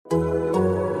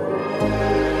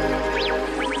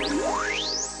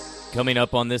Coming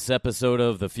up on this episode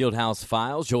of the Fieldhouse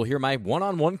Files, you'll hear my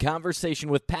one-on-one conversation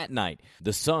with Pat Knight,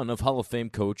 the son of Hall of Fame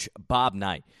coach Bob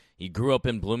Knight. He grew up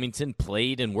in Bloomington,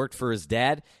 played and worked for his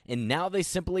dad, and now they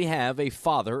simply have a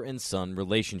father and son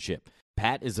relationship.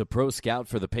 Pat is a pro scout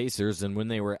for the Pacers, and when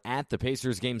they were at the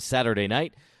Pacers game Saturday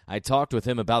night, I talked with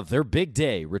him about their big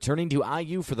day, returning to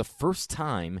IU for the first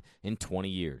time in 20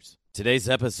 years. Today's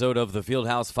episode of the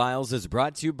Fieldhouse Files is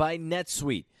brought to you by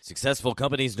NetSuite. Successful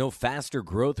companies know faster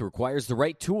growth requires the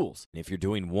right tools. If you're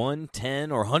doing 1,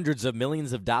 10, or hundreds of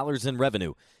millions of dollars in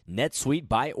revenue, NetSuite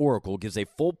by Oracle gives a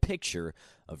full picture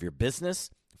of your business,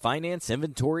 finance,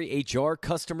 inventory, HR,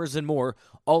 customers, and more,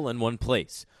 all in one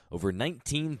place. Over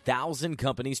 19,000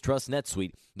 companies trust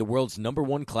NetSuite, the world's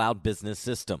 #1 cloud business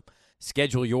system.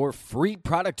 Schedule your free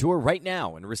product tour right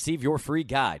now and receive your free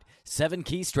guide, 7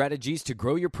 key strategies to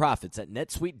grow your profits at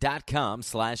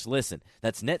netsuite.com/listen.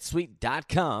 That's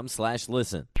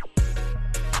netsuite.com/listen.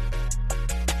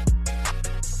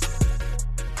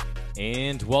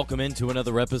 And welcome into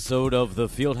another episode of the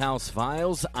Fieldhouse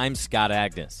Files. I'm Scott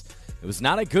Agness. It was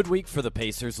not a good week for the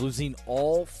Pacers, losing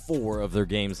all 4 of their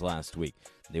games last week.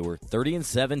 They were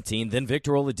 30-17. Then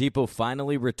Victor Oladipo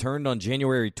finally returned on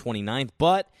January 29th,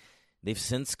 but they've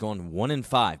since gone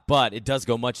 1-5, but it does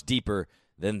go much deeper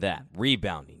than that.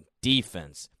 Rebounding,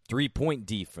 defense, three-point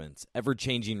defense,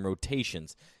 ever-changing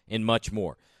rotations, and much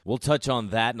more. We'll touch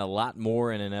on that and a lot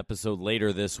more in an episode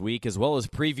later this week, as well as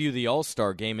preview the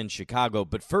All-Star game in Chicago.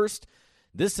 But first,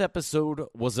 this episode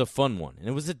was a fun one, and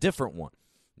it was a different one,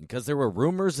 because there were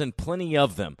rumors and plenty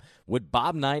of them. Would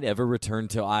Bob Knight ever return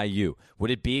to IU?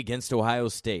 Would it be against Ohio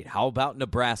State? How about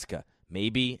Nebraska?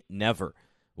 Maybe never.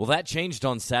 Well, that changed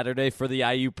on Saturday for the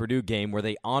IU-Purdue game, where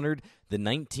they honored the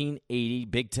 1980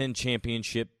 Big Ten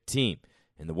championship team.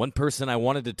 And the one person I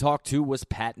wanted to talk to was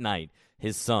Pat Knight,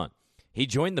 his son. He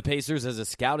joined the Pacers as a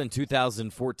scout in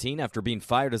 2014 after being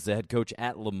fired as the head coach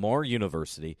at Lamar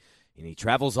University. And he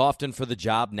travels often for the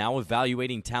job, now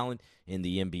evaluating talent in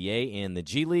the NBA and the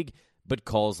G League, but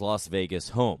calls Las Vegas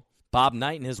home. Bob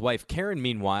Knight and his wife Karen,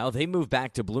 meanwhile, they moved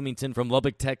back to Bloomington from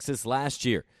Lubbock, Texas last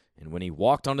year. And when he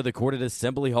walked onto the court at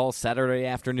Assembly Hall Saturday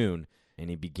afternoon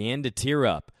and he began to tear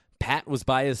up, Pat was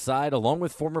by his side along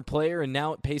with former player and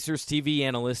now Pacers TV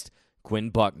analyst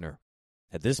Quinn Buckner.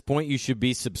 At this point, you should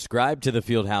be subscribed to the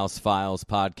Fieldhouse Files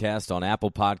podcast on Apple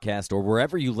Podcast or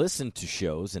wherever you listen to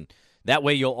shows, and that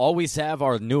way you'll always have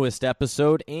our newest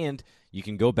episode and you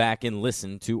can go back and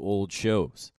listen to old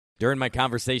shows. During my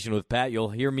conversation with Pat, you'll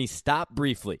hear me stop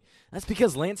briefly. That's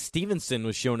because Lance Stevenson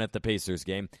was shown at the Pacers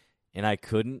game, and I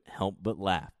couldn't help but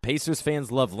laugh. Pacers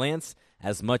fans love Lance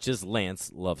as much as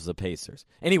Lance loves the Pacers.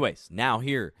 Anyways, now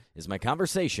here is my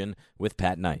conversation with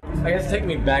Pat Knight. I guess take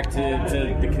me back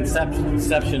to the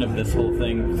conception of this whole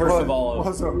thing. First of all, it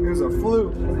was a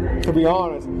fluke, to be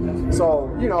honest.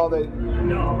 So, they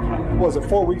was it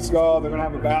 4 weeks ago, they're going to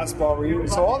have a basketball reunion.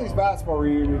 So all these basketball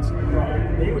reunions,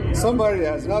 somebody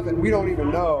that has nothing, we don't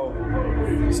even know,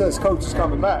 says coach is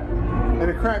coming back. And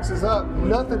it cracks us up.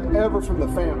 Nothing ever from the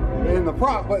family. And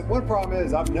but one problem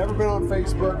is I've never been on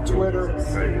Facebook, Twitter,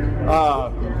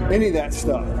 any of that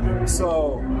stuff.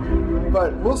 So,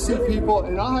 but we'll see people,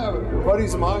 and I'll have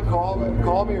buddies of mine call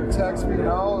me or text me, that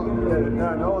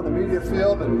I know in the media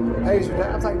field, and hey, is your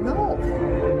dad? I was like, no.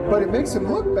 But it makes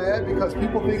him look bad because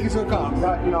people think he's going to come.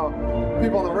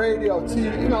 People on the radio,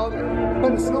 TV,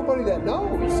 but it's nobody that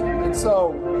knows. And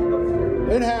so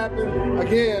it happened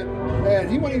again,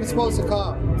 and he wasn't even supposed to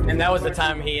come. And that was the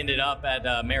time he ended up at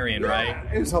Marion, right?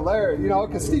 It was hilarious,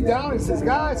 because Steve Downing says,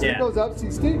 guys, he goes up to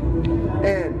see Steve.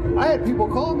 And I had people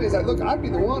call me, he's like, look, I'd be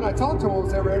the one, I talk to him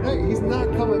almost every day. He's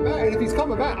not coming back. And if he's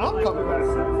coming back, I'm coming back.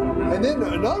 And then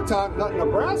another time, the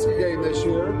Nebraska game this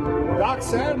year, Doc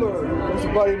Sadler was a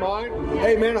buddy of mine.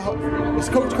 Hey, man, is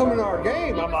Coach coming to our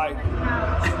game? I'm like,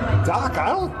 Doc, I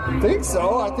don't think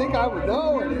so. I think I would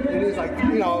know. And he's like,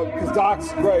 because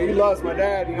Doc's great. He loves my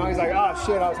dad. He's like,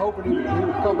 shit, I was hoping he would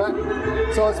come back.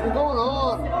 So it's been going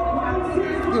on,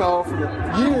 for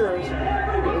years.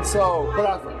 And so, but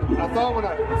I thought when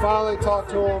I finally talked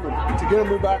to him and to get him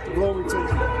moved back to Bloomington,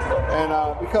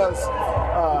 and because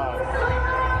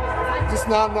just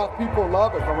not enough people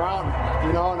love it around him,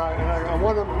 and I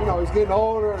want him, he's getting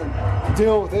older and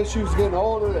dealing with issues, getting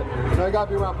older, that, you got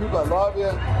to be around people that love you,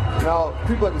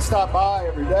 people that can stop by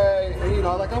every day, and,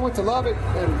 I went to Lubbock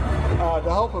and to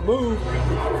help him move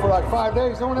for like 5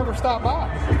 days, no one ever stopped by,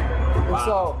 and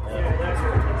so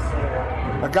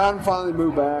I got him finally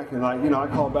moved back, and I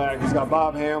called back. He's got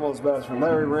Bob Hamill's best friend,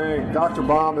 Larry Rink, Dr.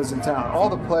 Baum is in town, all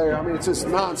the players. I mean, it's just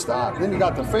nonstop. Then you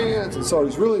got the fans, and so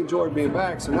he's really enjoyed being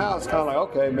back. So now it's kind of like,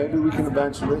 okay, maybe we can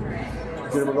eventually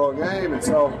get him to go a game. And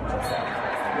so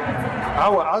I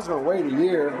was going to wait a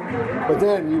year, but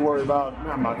then you worry about,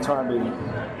 I'm not trying to be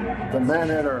the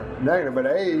minute or negative, but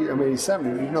he's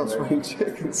 70, spring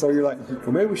chicken. So you're like,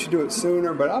 well, maybe we should do it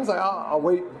sooner. But I was like, I'll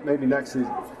wait maybe next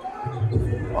season.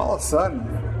 All of a sudden,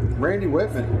 Randy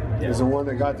Whitman is the one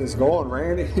that got this going.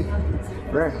 Randy.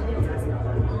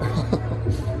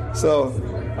 So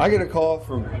I get a call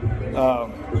from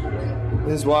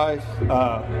his wife,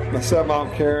 my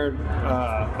stepmom Karen,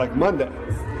 like Monday.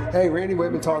 Hey, Randy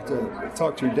Whitman talked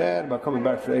to your dad about coming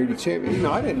back for the 80 champion.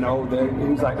 I didn't know that. He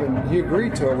was like, and he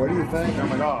agreed to it. What do you think? I'm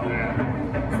like, oh man,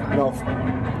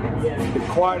 it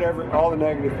quiet all the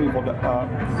negative people,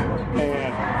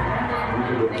 and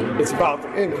it's about,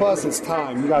 and plus it's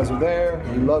time. You guys are there.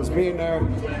 He loves being there,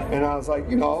 and I was like,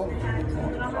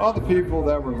 all the people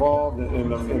that were involved in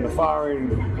the firing,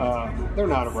 they're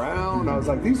not around. I was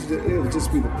like, it would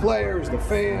just be the players, the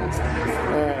fans,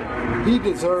 and he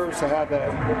deserves to have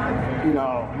that,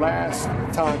 last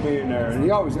time being there. And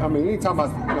he always, anytime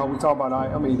we talk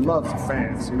about, he loves the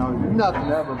fans.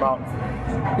 Nothing ever about,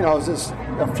 it's just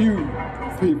a few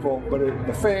people, but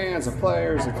the fans, the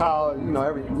players, the college,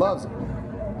 everyone loves it.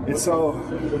 And so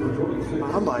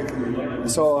I'm like,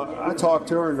 I talked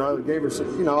to her and I gave her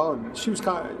some, and she was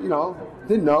kind of,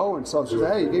 didn't know. And so she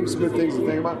said, hey, you gave me some good things to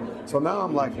think about. So now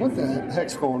I'm like, what the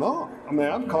heck's going on?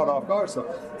 I'm caught off guard. So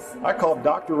I called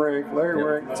Dr. Rink, Larry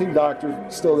Rink, team doctor,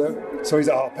 still there. So he's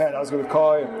like, oh, Pat, I was going to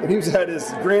call you. And he was at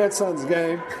his grandson's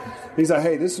game. He's like,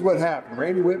 hey, this is what happened.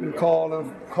 Randy Whitman called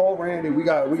him. Call Randy. We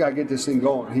got to get this thing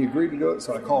going. He agreed to do it.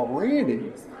 So I called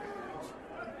Randy.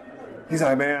 He's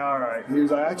like, man, all right. He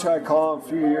was like, I tried calling a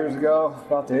few years ago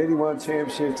about the 81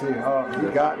 championship team. Oh, he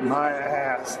got in my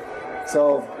ass.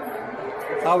 So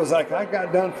I was like, I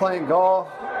got done playing golf.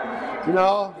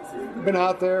 Been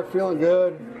out there feeling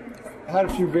good. Had a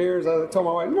few beers. I told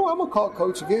my wife, I'm going to call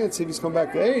Coach again and see if he's come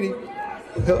back to 80.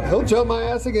 He'll jump my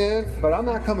ass again, but I'm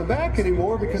not coming back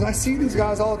anymore because I see these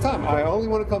guys all the time. I only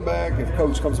want to come back if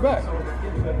Coach comes back.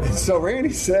 And so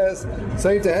Randy says,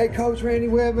 same thing, hey, Coach Randy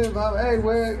Whitman, hey,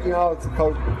 Whit, it's the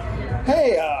coach.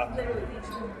 Hey,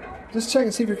 just check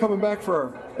and see if you're coming back for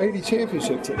our 80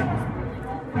 championship team.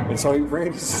 And so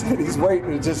Randy said he's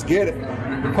waiting to just get it.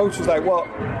 The coach was like, well,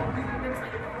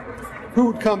 who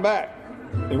would come back?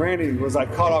 And Randy was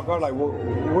like caught off guard, like, well,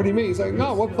 what do you mean? He's like,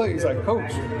 no, what play? He's like,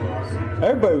 Coach,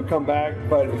 everybody would come back,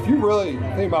 but if you really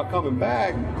think about coming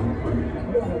back,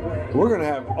 we're going to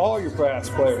have all your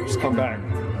past players come back.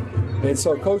 And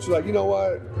so Coach was like, you know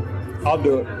what? I'll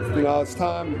do it. It's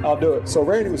time. I'll do it. So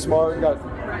Randy was smart. He got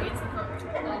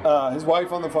his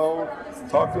wife on the phone,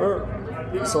 talked to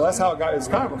her. So that's how it got. It's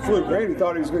kind of a fluke. Randy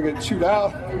thought he was going to get chewed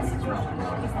out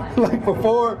like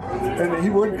before, and he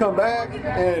wouldn't come back.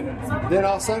 And then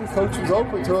all of a sudden, Coach was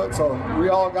open to it. So we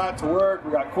all got to work.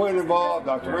 We got Quinn involved,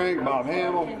 Dr. Rink, Bob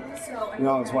Hamill,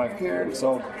 his wife Karen.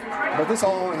 So, but this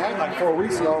all only happened like 4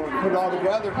 weeks ago. We put it all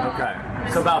together. Okay.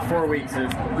 So about 4 weeks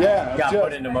it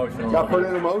put into motion. Got put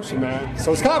into motion, man.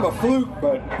 So it's kind of a fluke,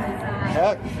 but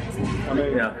heck,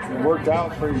 it worked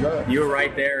out pretty good. You were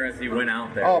right there as he went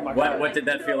out there. Oh my God. What did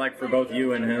that feel like for both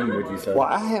you and him, would you say? Well,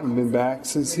 I haven't been back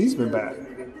since he's been back.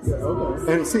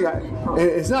 And see,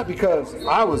 it's not because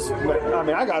I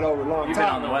got over a long time. You've been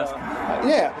on the West.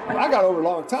 Yeah, I got over a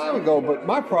long time ago, but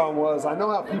my problem was I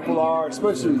know how people are,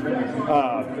 especially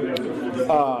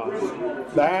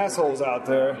the assholes out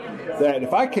there, that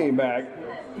if I came back,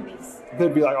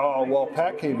 they'd be like, oh, well,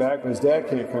 Pat came back, but his dad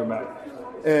can't come back.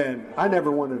 And I never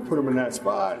wanted to put him in that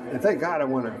spot. And thank God I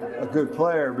want a good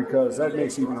player, because that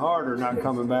makes it even harder not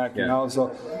coming back,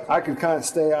 So I could kind of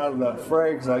stay out of the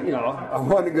fray because, I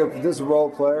wanted to go, this is a role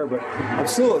player, but I'm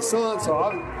still a son, so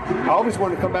I always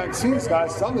wanted to come back and see this guy,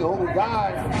 because I'm the only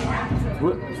guy,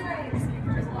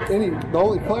 the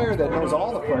only player that knows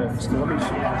all the players.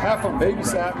 Half of them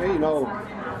babysat me,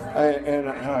 and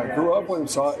I grew up with them,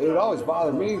 so it always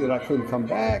bothered me that I couldn't come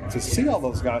back to see all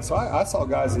those guys. So I saw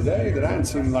guys today that I hadn't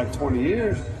seen in like 20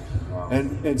 years.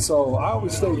 And so I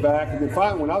always stayed back. And then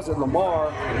finally, when I was at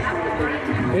Lamar,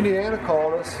 Indiana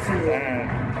called us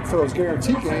for those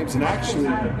guarantee games and actually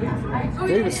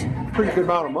gave us a pretty good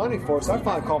amount of money for us. I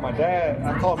finally called my dad.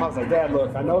 I called him. I was like, Dad,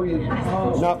 look, I know you're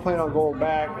not planning on going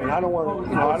back, and I don't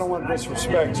want to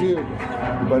disrespect you,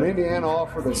 but Indiana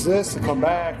offered us this to come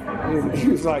back. And he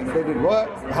was like, they did what?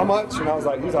 How much? And I was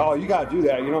like, he's like, oh, you got to do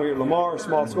that. You're Lamar,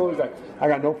 small school. He's like, I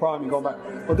got no problem you going back.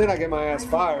 Well, then I get my ass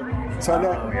fired. So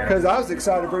because because I was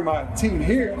excited to bring my team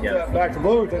here back to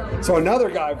Bloomington. So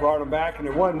another guy brought him back, and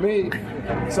it wasn't me.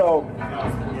 So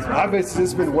I've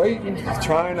just been waiting,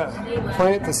 trying to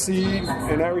plant the seed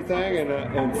and everything,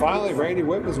 and finally Randy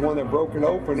Whitman's the one that broke it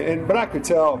open. But I could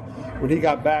tell when he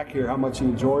got back here how much he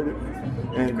enjoyed it,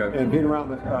 and being around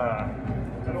the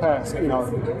past,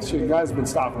 guys have been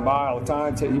stopping by all the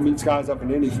time. He meets guys up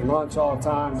in Indy for lunch all the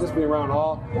time. Just being around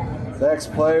all the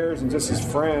ex-players and just his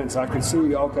friends, I could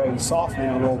see, okay, he's softening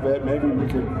a little bit. Maybe we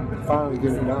could finally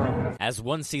get it done. As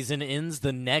one season ends,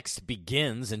 the next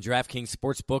begins, and DraftKings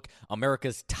Sportsbook,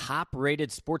 America's top-rated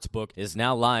sportsbook, is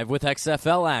now live with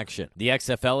XFL action. The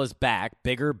XFL is back,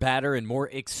 bigger, badder, and more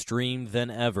extreme than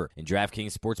ever. And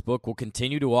DraftKings Sportsbook will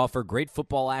continue to offer great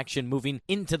football action moving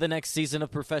into the next season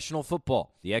of professional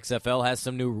football. The XFL has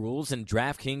some new rules, and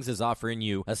DraftKings is offering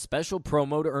you a special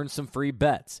promo to earn some free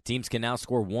bets. Teams can now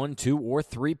score 1, 2, or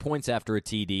 3 points after a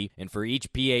TD, and for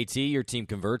each PAT your team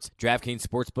converts, DraftKings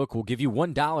Sportsbook will give you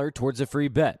 $1 towards a free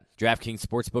bet. DraftKings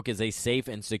Sportsbook is a safe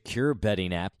and secure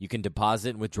betting app. You can deposit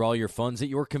and withdraw your funds at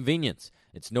your convenience.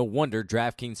 It's no wonder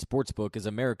DraftKings Sportsbook is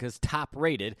America's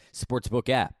top-rated sportsbook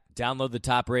app. Download the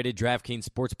top-rated DraftKings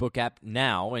Sportsbook app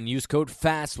now and use code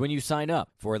FAST when you sign up.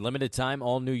 For a limited time,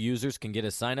 all new users can get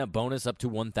a sign-up bonus up to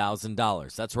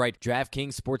 $1,000. That's right,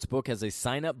 DraftKings Sportsbook has a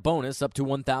sign-up bonus up to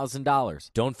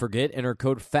 $1,000. Don't forget, enter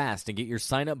code FAST and get your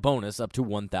sign-up bonus up to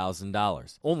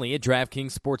 $1,000. Only at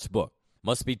DraftKings Sportsbook.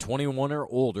 Must be 21 or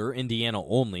older, Indiana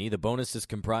only. The bonus is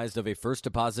comprised of a first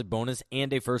deposit bonus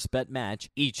and a first bet match,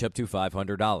 each up to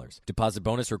 $500. Deposit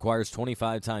bonus requires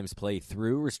 25 times play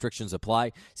through. Restrictions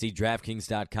apply. See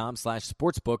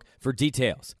DraftKings.com/sportsbook for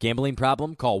details. Gambling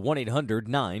problem? Call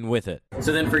 1-800-9-WITH-IT.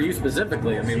 So then for you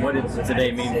specifically, I mean, what did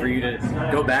today mean for you to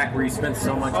go back where you spent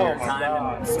so much of your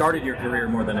time and started your career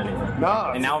more than anything?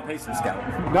 And now a Pacer scout.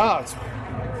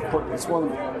 It's one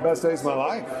of the best days of my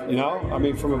life, I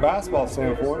mean, from a basketball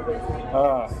standpoint.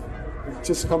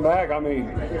 Just to come back, I mean,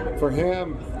 for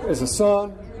him as a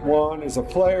son, one, as a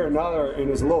player, another, and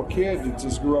as a little kid that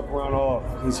just grew up around all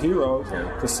his heroes,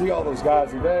 to see all those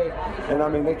guys today. And, I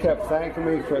mean, they kept thanking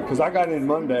me because I got in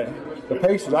Monday. The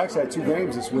Pacers actually had 2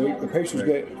 games this week. The Pacers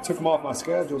took them off my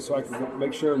schedule so I could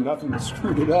make sure nothing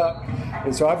screwed it up.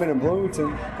 And so I've been in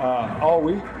Bloomington all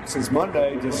week since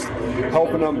Monday, just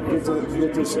helping them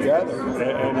get this together.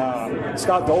 And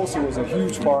Scott Dolson was a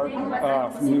huge part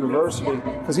from the university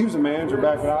because he was a manager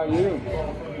back at IU.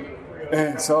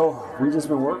 And so we've just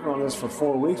been working on this for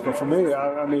 4 weeks. But for me,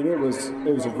 I mean, it was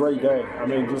a great day. I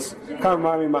mean, just kind of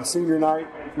reminded me of my senior night,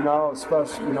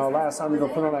 especially, last time we go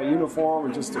put on that uniform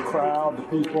and just the crowd, the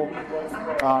people.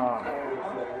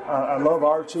 I love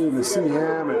Archie and to see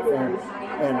him,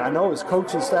 and I know his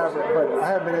coaching staff, but I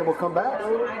haven't been able to come back.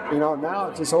 Now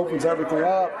it just opens everything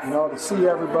up, to see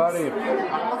everybody.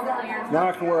 Now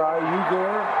I can wear IU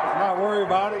gear, not worry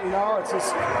about it. It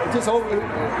just opens.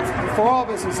 For all of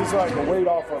us, it's just like a weight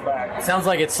off our back. It sounds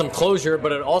like it's some closure,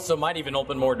 but it also might even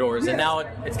open more doors. And now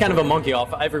it's kind of a monkey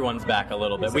off everyone's back a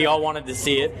little bit. We all wanted to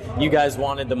see it. You guys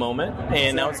wanted the moment,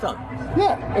 and now it's done.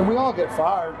 Yeah, and we all get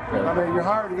fired. I mean, you're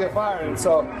hired to get fired, and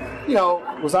so. You're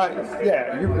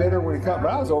bitter when it comes, but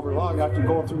I was over long after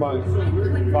going through my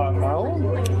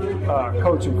own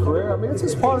coaching career. I mean, it's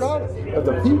just part of it, of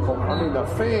the people. I mean, the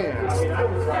fans,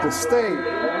 the state.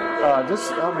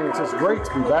 It's just great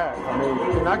to be back. I mean,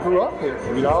 and I grew up here,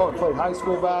 I played high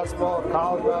school basketball,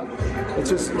 college basketball. It's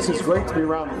just great to be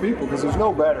around the people because there's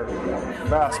no better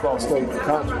basketball state in the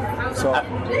country. So, go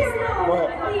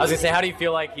ahead. I was going to say, how do you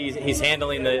feel like he's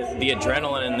handling the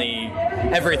adrenaline and the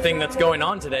everything that's going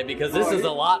on today? Because this is a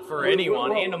lot for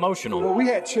anyone and emotional. Well, we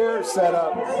had chairs set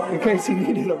up in case he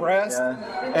needed a rest,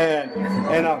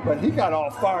 but he got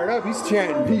all fired up. He's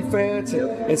chanting defense,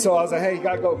 and so I was like, hey, you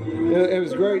got to go. It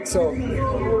was great. So,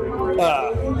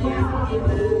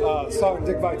 saw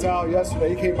Dick Vitale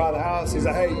yesterday. He came by the house. He's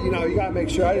like, hey, you got to make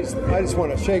sure. I just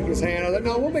want to shake his hand. I was like,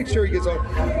 no, we'll make sure he gets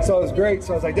on. So it was great.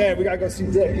 So I was like, Dad, we got to go see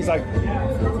Dick. He's like,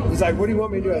 what do you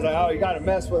want me to do? I was like, oh, you got to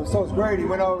mess with him. So it was great. He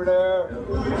went over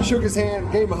there, shook his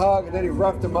hand, gave him a hug, and then he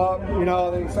roughed him up.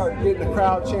 Then he started getting the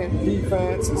crowd chanting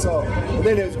defense, and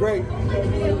then it was great.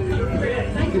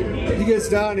 He gets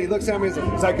done. He looks at me. He's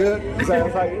like, is that good? I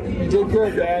was like, you did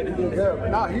good, Dad. You did good. But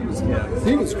no,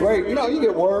 he was great. You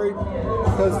get worried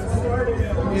because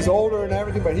he's older and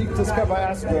everything, but he just kept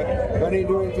asking, do I need to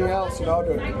do anything else?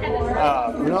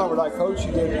 We're like, Coach,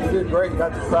 you did great. You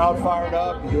got the crowd fired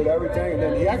up. You did everything. And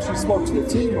then he actually spoke to the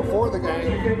team before the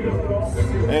game.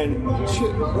 And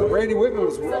Randy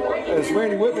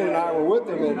Whitman and I were with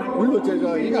him, and we looked at each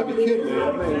other like, you got to be kidding me.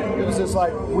 I mean, it was just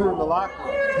like we were in the locker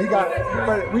room.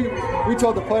 But we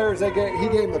told the players he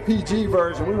gave them the PG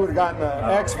version. We would have gotten the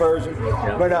X version.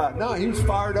 Yeah. But no, he was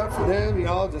fired up for them.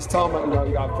 Just tell them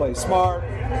you got to play smart.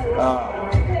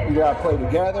 You got to play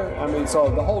together. I mean, so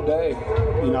the whole day,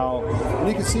 and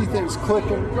you can see things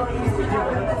clicking,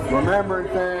 remembering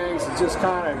things, and just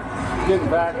kind of getting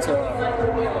back to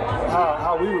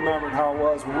how we remembered how it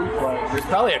was when we played. There's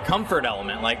probably a comfort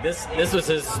element. Like this was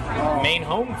his main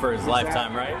home for his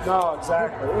lifetime, right? No,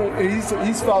 exactly.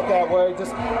 He's felt that way.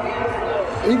 Just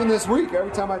even this week,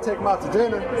 every time I take him out to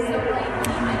dinner,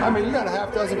 I mean, you got a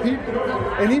half dozen people,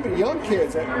 and even young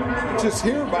kids that just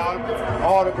hear about him,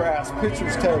 autographs,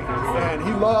 pictures taken, and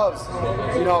he loves,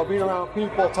 being around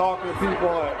people, talking to people,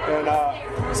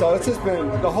 and so it's just been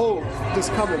the whole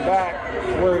just coming back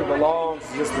where he belongs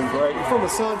has just been great. And from a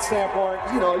son standpoint,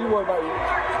 you worry about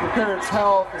your parents'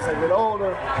 health as they get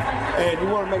older, and you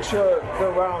want to make sure they're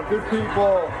around good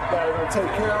people that are going to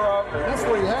take care of, and that's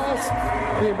what he has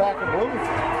being back in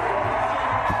Bloomington.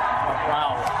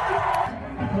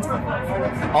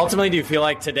 Ultimately, do you feel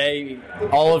like today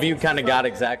all of you kind of got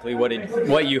exactly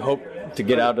what you hope to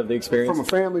get out of the experience? From a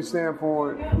family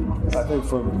standpoint, I think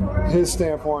from his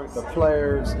standpoint, the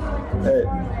players,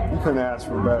 you couldn't ask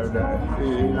for a better day.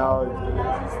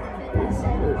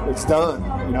 It's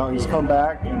done. He's come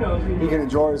back. He can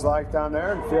enjoy his life down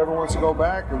there. And if he ever wants to go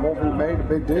back, it won't be made a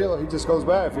big deal. He just goes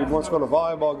back. If he wants to go to a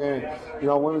volleyball game,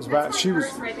 women's back.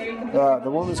 The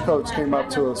women's coach came up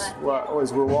to us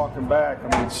as we were walking back.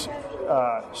 I mean,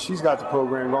 she's got the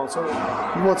program going. So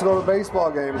he wants to go to a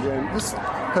baseball game again. Just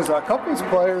because a couple of these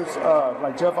players,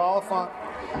 like Jeff Oliphant,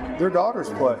 their daughters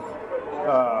play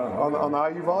on the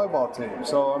IU volleyball team.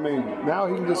 So, I mean, now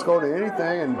he can just go to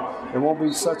anything and it won't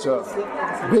be such a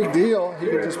big deal. He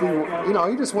can just be,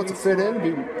 he just wants to fit in,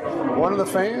 be one of the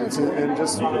fans and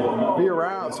just be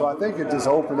around. So I think it just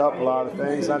opened up a lot of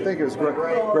things. I think it was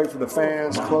great for the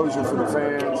fans, closure for the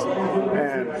fans.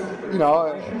 And, it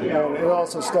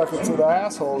also stuck it to the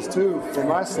assholes, too, from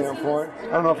my standpoint. I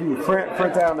don't know if you can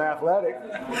print down the Athletic,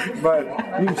 but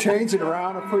you can change it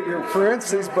around and put your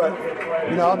parentheses. But,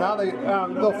 now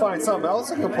they'll find something else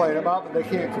to complain about, but they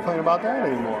can't complain about that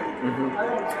anymore.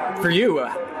 Mm-hmm. For you,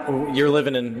 you're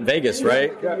living in Vegas,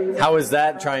 right? Yeah. How is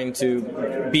that trying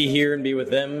to be here and be with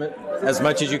them as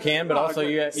much as you can, but also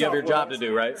you have your job to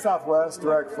do, right? Southwest,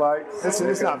 direct flight.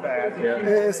 It's not bad. Yeah.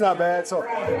 It's not bad. So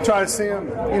try to see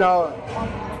them,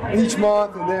 each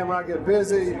month, and then when I get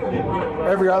busy,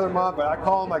 every other month. But I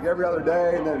call them like every other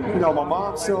day. And then, my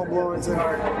mom's still in Bloomington.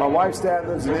 My wife's dad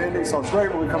lives in Indy, so it's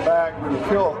great when we come back and we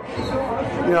kill,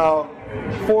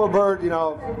 4 birds.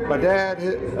 My dad,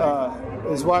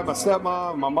 his wife, my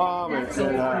stepmom, my mom, and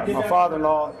my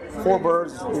father-in-law, 4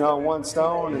 birds, 1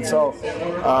 stone. And so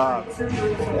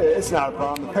it's not a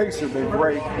problem. The Pacers have been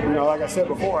great. Like I said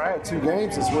before, I had 2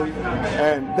 games this week,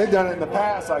 and they've done it in the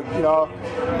past. Like,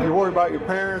 you worry about your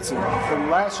parents. And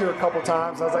last year a couple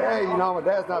times, I was like, hey, my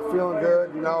dad's not feeling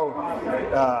good. You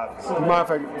mind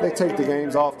if they take the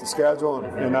games off the schedule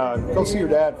and go see your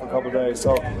dad for a couple of days.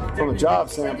 So from a job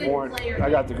standpoint, I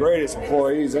got the greatest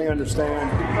employees. They understand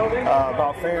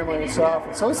about family and stuff,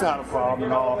 and so it's not a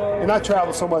problem at all. And I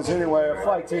travel so much anyway. A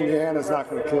flight to Indiana is not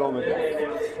going to kill me.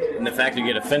 And the fact you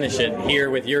get to finish it here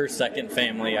with your second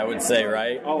family, I would say,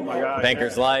 right? Oh my God!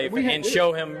 Banker's life, and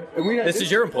show him this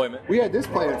is your employment. We had this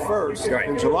planned first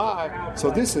in July, so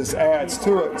this adds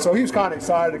to it. So he was kind of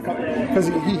excited to come because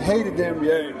he hated the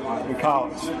NBA in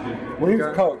college when he was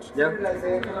a coach. Yeah.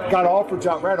 Got an offer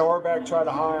job. Red Auerbach tried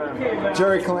to hire him.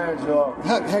 Jerry Colangelo.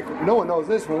 Heck, no one knows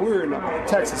this. When we were in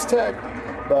Texas Tech,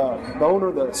 the owner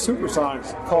of the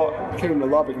Supersonics came to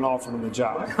Lubbock and offered him the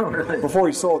job before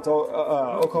he sold to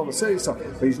Oklahoma City. So,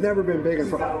 but he's never been big in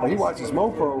pro. But he watches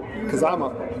MoPro because I'm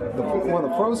one of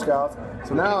the pro scouts.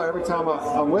 So now every time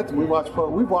I'm with him, we watch pro.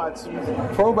 We watch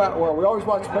pro. Well, we always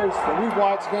watch base, but we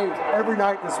watch games every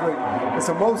night this week. It's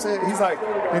the most. He's like,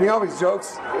 and he always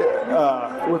jokes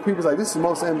with people. He's like, this is the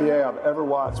most NBA I've ever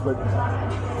watched. But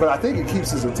I think it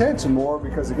keeps his attention more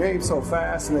because the game's so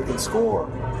fast and they can score.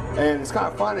 And it's kind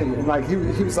of funny. And like he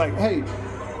was like, hey,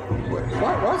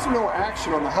 why is there no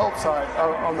action on the help side,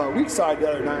 on the weak side the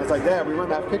other night? I was like, Dad, we run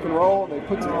that pick and roll, and they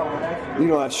put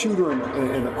that shooter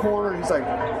in the corner. He's like,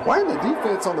 why isn't the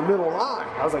defense on the middle line?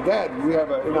 I was like, Dad, we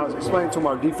have I was explaining to him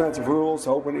our defensive rules,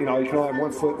 hoping, you can only have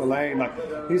 1 foot in the lane. Like,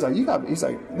 he's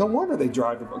like, no wonder they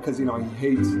drive because, he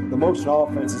hates the motion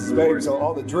offense is big, so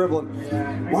all the dribbling.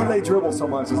 Why do they dribble so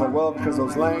much? It's like, well, because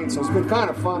those lanes. So it's been kind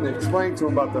of fun to explain to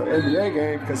him about the NBA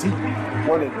game because he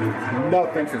wanted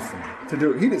nothing to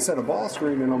do. He didn't didn't set a ball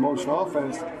screen in a motion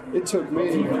offense. It took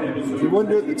me, we wouldn't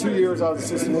do it the 2 years I was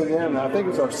assistant in Indiana. I think it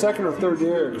was our second or third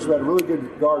year because we had a really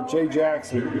good guard, Jay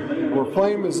Jackson. We're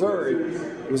playing Missouri.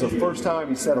 It was the first time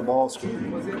he set a ball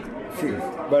screen.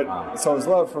 But so his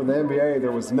love for the NBA,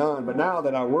 there was none. But now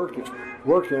that I work in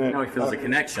it, Now he feels a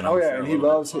connection. Oh yeah, and he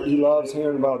loves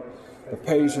hearing about the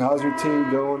pace and how's your team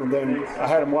doing. And then I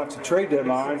had him watch the trade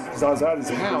deadline because I was at his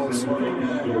house.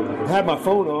 I had my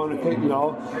phone on,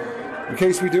 in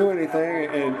case we do anything.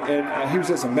 And he was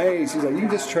just amazed. He's like, "You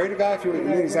can just trade a guy if you." And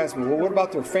then he's asking me, "Well, what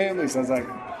about their families?" I was like,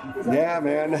 "Yeah,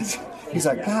 man." He's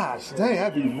like, "Gosh, dang,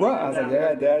 that'd be rough." I was like,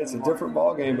 "Yeah, Dad, it's a different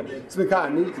ball game." But it's been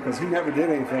kind of neat because he never did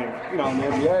anything, in the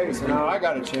NBA. So now I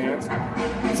got a chance.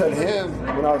 Instead of him,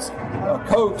 when I was a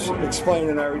coach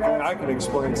explaining everything, I could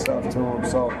explain stuff to him.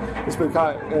 So it's been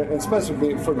kind of,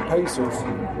 especially for the Pacers,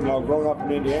 growing up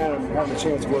in Indiana, having a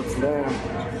chance to work for them.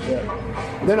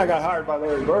 Yeah. And then I got hired by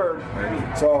Larry Bird.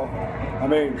 So, I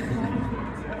mean,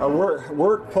 I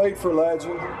worked, played for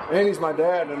Legend, and he's my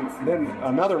dad, and then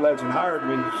another Legend hired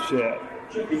me. Shit.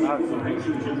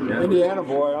 Indiana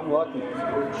boy, I'm lucky.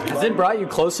 Has it brought you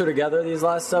closer together these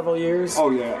last several years?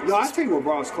 Oh, yeah. No, I think what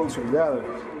brought us closer together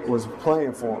was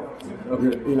playing for him.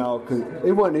 Okay. Because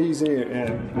it wasn't easy,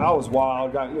 and I was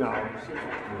wild, got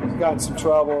in some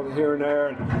trouble here and there,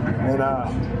 and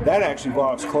that actually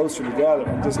brought us closer together,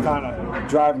 just kind of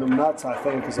driving him nuts, I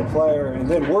think, as a player, and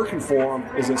then working for him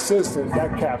as assistant,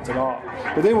 that capped it off.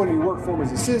 But then when you work for him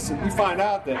as assistant, you find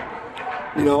out that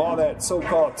all that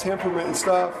so-called temperament and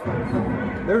stuff,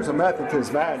 there's a method to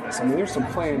his madness. I mean, there's some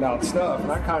planned out stuff,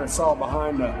 and I kind of saw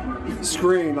behind the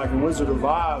screen, like in Wizard of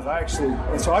Oz.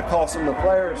 So I'd call some of the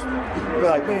players, and be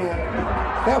like, "Man,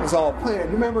 that was all planned."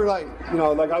 You remember, like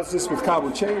I was just with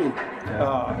Cowboy Cheney,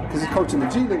 because he's coaching the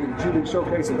G League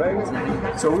Showcase in Vegas.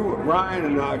 So Ryan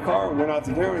and Carl went out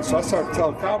to dinner, and so I started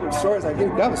telling Cowboy stories like,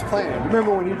 "Dude, that was planned.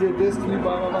 Remember when he did this to you,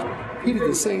 blah, blah, blah?" He did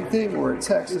the same thing. We're at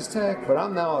Texas Tech, but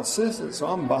I'm now assistant, so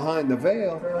I'm behind the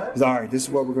veil. He's all right, this is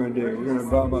what we're going to do. We're going to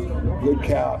blah, blah, good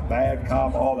cop, bad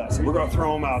cop, all that. So we're going to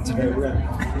throw them out today.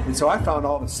 And so I found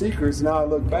all the secrets, and now I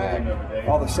look back,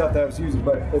 all the stuff that I was using.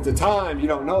 But at the time, you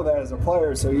don't know that as a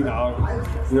player, so,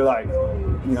 you're like,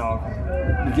 you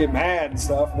get mad and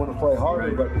stuff, want to play harder.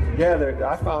 But, yeah,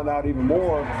 I found out even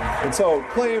more. And so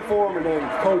playing for him and then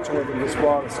coaching with him just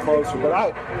brought us closer. But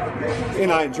I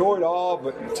enjoyed all,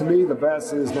 but to me, the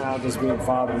best is now just being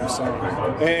father and son.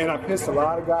 And I pissed a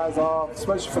lot of guys off,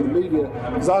 especially for the media,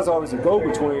 because I was always a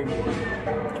go-between.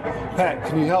 "Pat,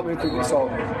 can you help me through this?" So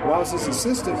when I was his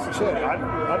assistant,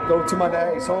 I'd go to my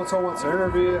dad, "Hey, so-and-so wants to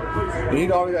interview," and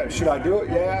he'd always go, "Should I do it?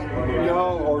 Yeah,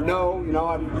 or no?"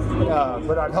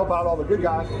 But I'd help out all the good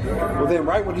guys. Well, then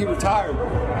right when he retired,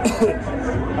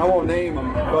 I won't name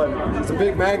him, but it's a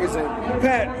big magazine.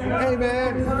 "Pat, hey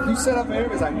man, you set up an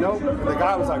interview?" He's like, "Nope." The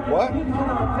guy was like, "What?"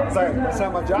 It's like, "That's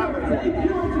not my job anymore."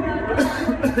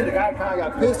 The guy kind of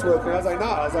got pissed with me. I was like, "No."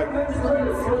 I was like,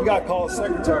 "You got to call his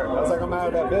secretary." I was like, "I'm out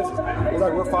of that business." He's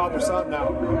like, "We're father-son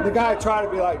now." The guy tried to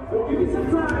be like,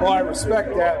 "Well, I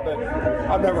respect that, but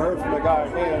I've never heard from the guy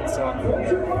again." So,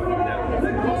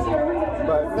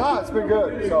 but no, it's been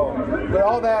good. So, but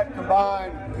all that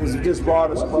combined has just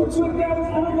brought us closer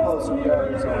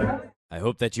together. So. I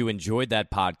hope that you enjoyed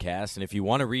that podcast, and if you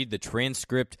want to read the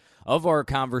transcript of our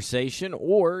conversation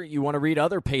or you want to read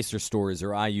other Pacer stories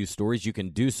or IU stories, you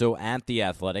can do so at The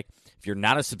Athletic. If you're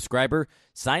not a subscriber,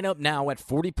 sign up now at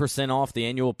 40% off the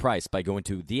annual price by going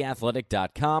to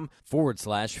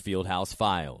theathletic.com/Fieldhouse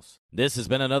Files. This has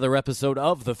been another episode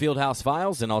of the Fieldhouse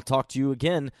Files, and I'll talk to you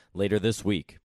again later this week.